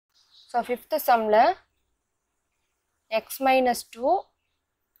So fifth sumல x minus 2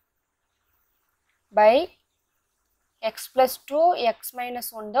 by x plus 2 x minus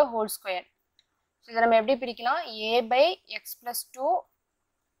 1 the whole square. So இதை நம்ம எப்படி பிரிக்கலாம்? a by x plus 2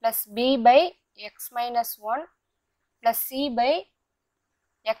 plus b by x minus 1 plus c by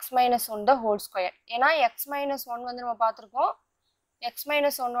x minus 1 the whole square. ஏன்னா x minus 1 வந்து நம்ம பார்த்துருக்கோம். x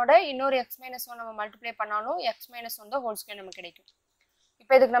minus 1 ஓட இன்னொரு x minus 1 நம்ம மல்டிப்ளை பண்ணாலும் x minus 1 the whole square நமக்கு கிடைக்கும்.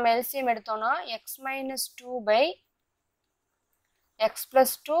 இப்போ இதுக்கு நம்ம LCM எடுத்தோம்னா x minus 2 by x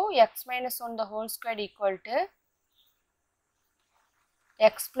plus 2 x minus 1 the whole square equal to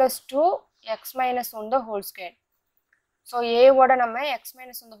x plus 2 x minus 1 the whole square. So a ஓட நம்ம x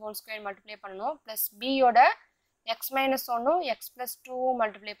minus 1 the whole square multiply பண்ணணும் plus b ஓட x minus 1 x plus 2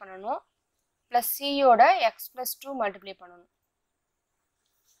 multiply பண்ணணும் plus c ஓட x plus 2 multiply பண்ணணும்.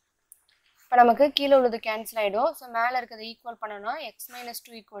 இப்போ நமக்கு கீழே உள்ளது கேன்சல் ஆகிடும். ஸோ மேலே இருக்கிறது ஈக்குவல் பண்ணோன்னா x minus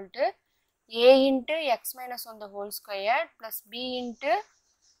 2 equal to a into x minus 1 the whole square plus b into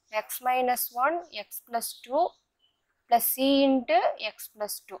x minus 1 x plus 2 plus c into x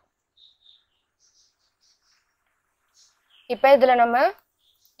plus 2. இப்போ இதில் நம்ம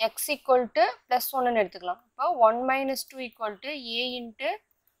x equal to plus 1 எடுத்துக்கலாம். இப்போ 1 minus 2 equal to a into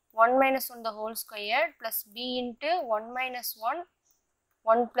 1 minus 1 the whole square plus b into 1 minus 1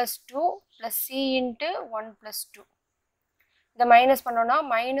 1 plus 2 plus c into 1 plus 2. The minus பண்ணோம்னா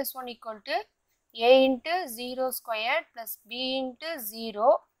minus 1 equal to a into 0 square plus b into 0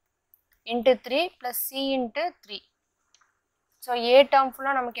 into 3 plus c into 3. So a term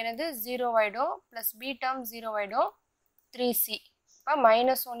ஃபுல்லாக நமக்கு என்னது 0 ஆகிடும் plus b term 0 ஆகிடும் 3c. இப்போ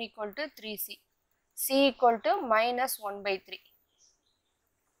minus 1 equal to 3c. c equal to minus 1 by 3.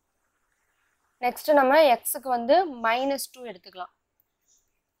 Next நம்ம xக்கு வந்து minus 2 எடுத்துக்கலாம்.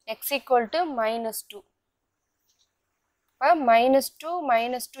 x equal to minus 2. Minus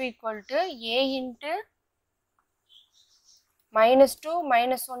 2 equal to a into minus 2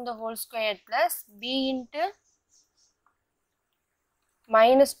 minus 1 the whole square plus b into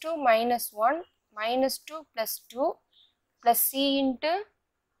minus 2 minus 1 minus 2 plus 2 plus c into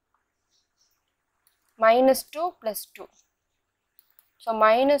minus 2 plus 2. So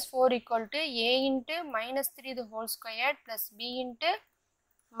minus 4 equal to a into minus 3 the whole square plus b into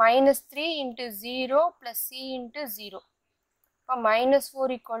minus 3 into 0 plus c into 0. Minus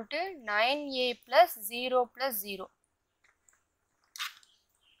 4 equal to 9a plus 0 plus 0.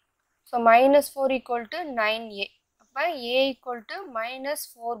 So minus 4 equal to 9a. a equal to minus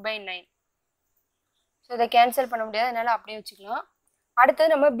 4 by 9. So இதை cancel பண்ண முடியாது, அதனால அப்படியே வச்சுக்கலாம்.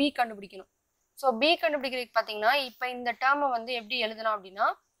 அடுத்தது நம்ம b கண்டுபிடிக்கணும். So b கண்டுபிடிக்கிறதுக்கு பார்த்தீங்கன்னா இப்போ இந்த டேர்மை வந்து எப்படி எழுதலாம் அப்படின்னா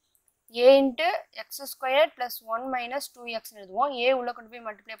a into x square plus 1 minus 2x எழுதுவோம். a உள்ள கொண்டு போய்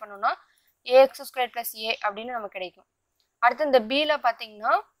மல்டிப்ளை பண்ணோம்னா ax square plus a அப்படின்னு நமக்கு கிடைக்கும். அடுத்து இந்த bல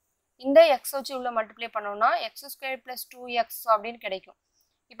பார்த்தீங்கன்னா இந்த x வச்சு உள்ள மல்டிப்ளை பண்ணோம்னா x square plus 2x அப்படின்னு கிடைக்கும்.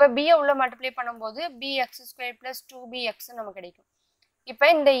 இப்போ b உள்ள மல்டிப்ளை பண்ணும்போது bx square plus 2bx நமக்கு கிடைக்கும். இப்போ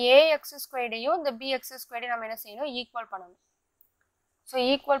இந்த ax ஸ்கொயர்டையும் இந்த bx ஸ்கொயர்டையும் நம்ம என்ன செய்யணும்? ஈக்குவல் பண்ணணும். ஸோ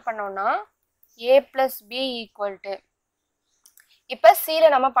ஈக்குவல் பண்ணோம்னா a plus b equal to இப்போ cல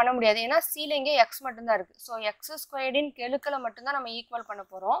நம்ம பண்ண முடியாது, ஏன்னா cல இங்கே x மட்டும்தான் இருக்கு. ஸோ x ஸ்கொயர்டின் கெழுக்களை மட்டும்தான் நம்ம ஈக்குவல் பண்ண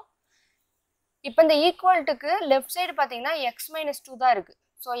போகிறோம். இப்போ இந்த ஈக்குவல்ட்டுக்கு லெஃப்ட் சைடு பார்த்தீங்கன்னா x மைனஸ் 2 தான் இருக்கு.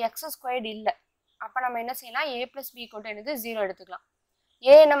 ஸோ x ஸ்கொயர்டு இல்லை. அப்போ நம்ம என்ன செய்யலாம்? a plus b equal to என்னது 0 எடுத்துக்கலாம்.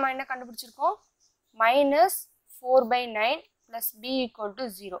 a நம்ம என்ன கண்டுபிடிச்சிருக்கோம்? minus 4 by 9 plus b equal to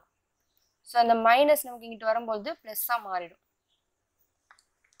 0. So அந்த மைனஸ் நமக்கு இங்கிட்டு வரும்போது ப்ளஸ்ஸாக மாறிடும்.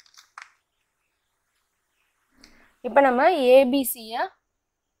 இப்போ நம்ம ஏபிசியை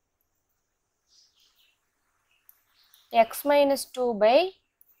x minus 2 by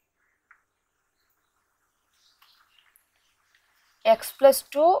x plus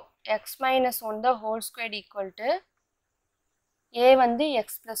 2 x minus 1 the whole square equal to a வந்து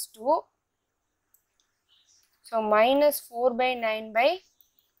x plus 2. So minus 4 by 9 by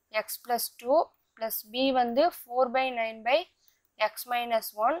x plus 2 plus b வந்து 4 by 9 by x minus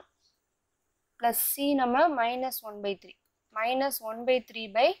 1 plus c நம்ம minus 1 by 3. Minus 1 by 3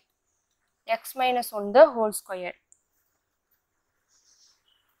 by x minus 1 the whole square.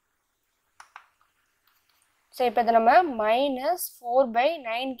 So இப்போ இதை நம்ம minus 4 by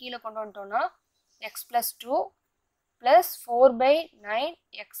 9 கீழே கொண்டு வந்துட்டோம்னா x plus 2 plus 4 by 9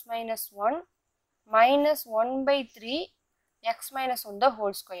 x minus 1 minus 1 by 3 x minus 1 the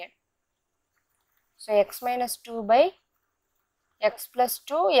whole square. So x minus 2 by x plus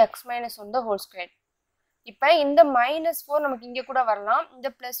 2 x minus 1 the whole square. இப்போ இந்த minus 4 நமக்கு இங்கே கூட வரலாம், இந்த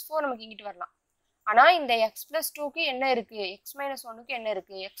plus 4 நமக்கு இங்கிட்டு வரலாம். ஆனால் இந்த x plus 2க்கு என்ன இருக்குது? x minus 1க்கு என்ன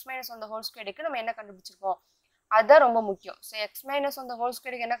இருக்குது? x minus 1 the whole square க்கு நம்ம என்ன கண்டுபிடிச்சிருக்கோம்? அதுதான் ரொம்ப முக்கியம். So X minus one the whole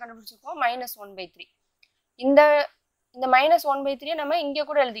ஸ்கொயருக்கு என்ன கண்டுபிடிச்சிருக்கோம், -1/3. இந்த இந்த -1/3 நம்ம இங்கே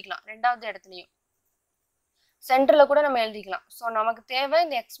கூட எழுதிக்கலாம், ரெண்டாவது இடத்துலையும் சென்டரில் கூட நம்ம எழுதிக்கலாம். ஸோ நமக்கு தேவை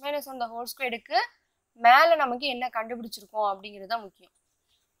இந்த X minus one the whole ஸ்கொயருக்கு மேலே நமக்கு என்ன கண்டுபிடிச்சிருக்கோம் அப்படிங்கிறது தான் முக்கியம்.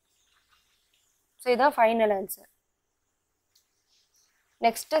 ஸோ இதுதான் ஃபைனல் ஆன்சர்.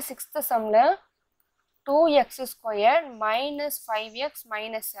 நெக்ஸ்ட் 6th சம்மில் 2x² - 5x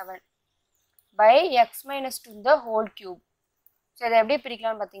 - 7 by x minus 2 the whole cube. So இதை எப்படி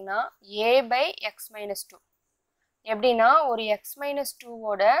பிரிக்கலாம்னு பார்த்தீங்கன்னா a by x minus 2. எப்படின்னா ஒரு x minus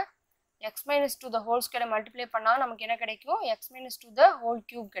 2ஓட x minus 2 the whole square multiply பண்ணால் நமக்கு என்ன கிடைக்கும், x minus 2 the whole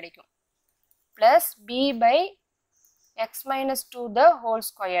cube கிடைக்கும். Plus b by x minus 2 the whole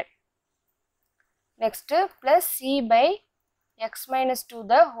square. Next plus c by x minus 2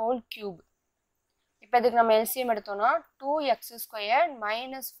 the whole cube. இப்போ இதுக்கு நம்ம எல்சிஎம் எடுத்தோம்னா 2x²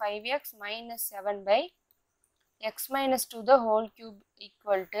 - 5x - 7 by x minus 2 the whole cube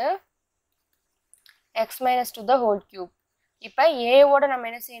equal to x minus 2 the whole cube. இப்போ ஏவோட நம்ம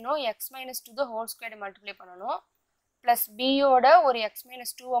என்ன செய்யணும், x minus 2 the whole square multiply பண்ணணும். ப்ளஸ் பியோட ஒரு x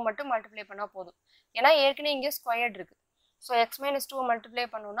minus 2 மட்டும் மல்டிப்ளை பண்ணால் போதும். ஏன்னா ஏற்கனவே இங்கே ஸ்கொயர்ட் இருக்குது. ஸோ x minus 2 மல்டிப்ளை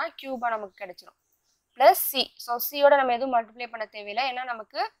பண்ணோம்னா க்யூபாக நமக்கு கிடைச்சிடும். ப்ளஸ் சி, ஸோ சியோட நம்ம எதுவும் மல்டிப்ளை பண்ண தேவையில்லை, ஏன்னா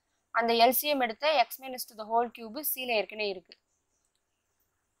நமக்கு அந்த எல்சிஎம் எடுத்த x minus 2 the whole cube சியில் ஏற்கனவே இருக்குது.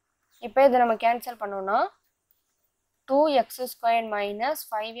 இப்போ இதை நம்ம கேன்சல் பண்ணோம்னா 2x²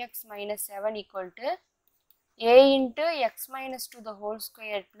 - 5x - 7 equal to a into x minus 2 the whole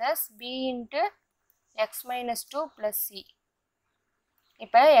square plus b into x minus 2 plus c.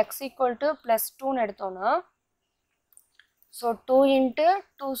 இப்போ x equal to plus 2 எடுத்தோம்னா so 2 into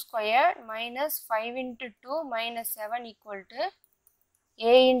 2 square minus 5 into 2 minus 7 equal to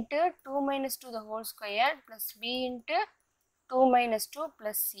a into 2 minus 2 the whole square plus b into 2 minus 2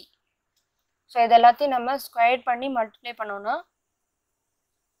 plus c. So இது எல்லாத்தையும் நம்ம square பண்ணி multiply பண்ணோம்னா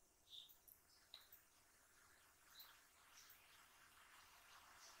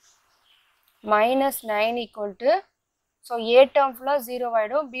 -9 equal to, so a term ஃபுல்லாக 0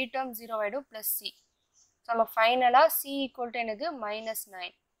 ஆகிடும், b term 0 ஆகிடும், plus C. So நம்ம ஃபைனலாக c ஈக்குவல் டு என்னது,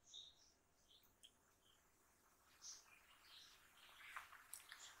 -9.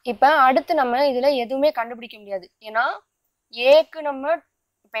 இப்போ அடுத்து நம்ம இதில் எதுவுமே கண்டுபிடிக்க முடியாது, ஏன்னா ஏக்கு நம்ம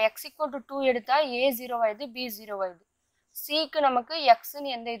இப்போ x equal to 2 எடுத்தால் a 0 ஆயிடுது, b 0 ஆயிடுது. சிக்கு நமக்கு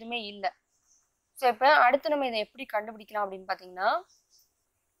எக்ஸ்ன்னு எந்த இதுவுமே இல்லை. ஸோ இப்போ அடுத்து நம்ம இதை எப்படி கண்டுபிடிக்கலாம் அப்படின்னு பார்த்தீங்கன்னா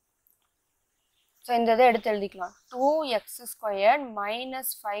ஸோ இந்த இதை எடுத்து எழுதிக்கலாம். 2x² -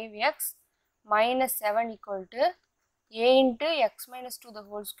 5x - 7 equal to a into x minus 2 the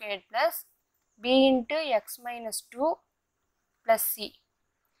whole square plus b into x minus 2 plus c.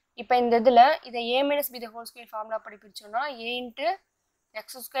 இப்போ இந்த இதில் இதை a minus b the whole square formula படி பிரிச்சோம்னா a into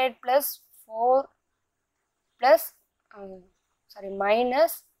x² plus 4 plus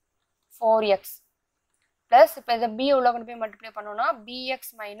minus 4x plus இப்போ இதை b உள்ள கொண்டு போய் மல்டிப்ளை பண்ணோம்னா bx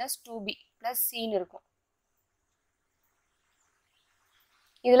minus 2b plus cன்னு இருக்கும்.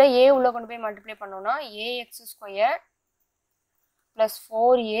 இதில் a உள்ள கொண்டு போய் மல்டிப்ளை பண்ணோம்னா ax² plus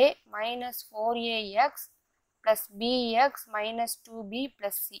 4a minus 4ax plus bx minus 2b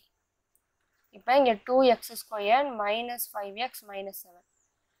plus c. இப்போ இங்கே 2x² minus 5x minus 7.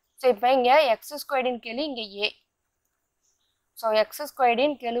 So இப்போ இங்கே x² கேள்வி இங்கே a. ஸோ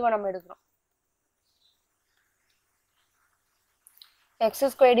x² கெழுவை நம்ம எடுக்கிறோம். x²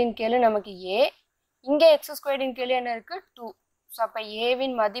 கெழு நமக்கு a, இங்கே x² கெழு என்ன இருக்குது, 2. ஸோ அப்போ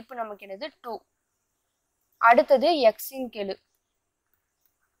ஏவின் மதிப்பு நமக்கு என்னது 2. அடுத்தது எக்ஸின் கெழு.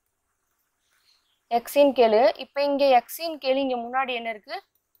 எக்ஸின் கெழு இப்போ இங்கே எக்ஸின் கெழு இங்கே முன்னாடி என்ன இருக்குது,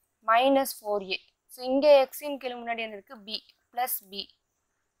 -4a. ஸோ இங்கே எக்ஸின் கெழு முன்னாடி என்ன இருக்குது, b ப்ளஸ் b.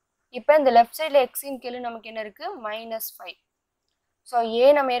 இப்போ இந்த லெஃப்ட் சைடில் எக்ஸின் கெழு நமக்கு என்ன இருக்குது, -5. ஸோ a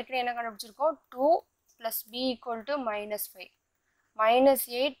நம்ம ஏற்கனவே என்ன கண்டுபிடிச்சிருக்கோம், 2 + b equal to -5.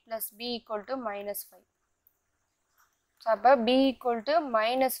 -8 plus b equal to -5. So அப்போ b equal to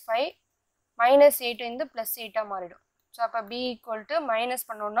 -5 -8 வந்து +8 மாறிடும். ஸோ அப்போ b equal to மைனஸ்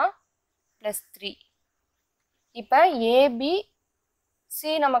பண்ணோன்னா +3. இப்போ ab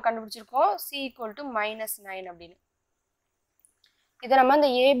c நம்ம கண்டுபிடிச்சிருக்கோம், c equal to -9 அப்படின்னு. இதை நம்ம இந்த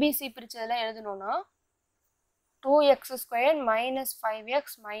abc பிரிச்சதில் எழுதணும்னா 2x² - 5x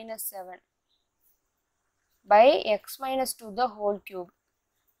 - 7 by x minus 2 the whole cube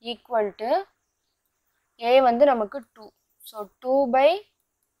equal to a வந்து நமக்கு 2. So 2 by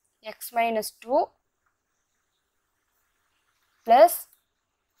x minus 2 plus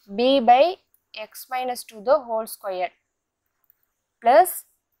b by x minus 2 the whole square plus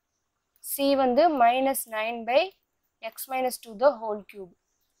c வந்து -9 by x minus 2 the whole cube.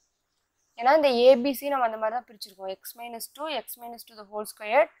 ஏன்னா இந்த ABC நம்ம அந்த மாதிரி தான் பிரிச்சிருக்கோம். X minus two the whole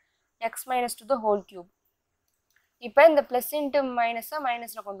square X minus two the whole cube. இப்போ இந்த plus into மைனஸை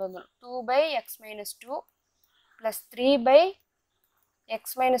மைனஸில் கொண்டு வந்துடும். 2/x minus 2 plus 3/x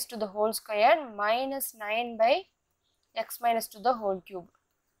minus 2 the whole square minus 9/x minus 2 the whole cube.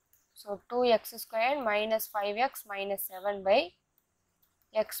 So 2x squared minus 5x minus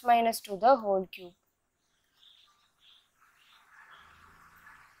 7/x minus 2 the whole cube.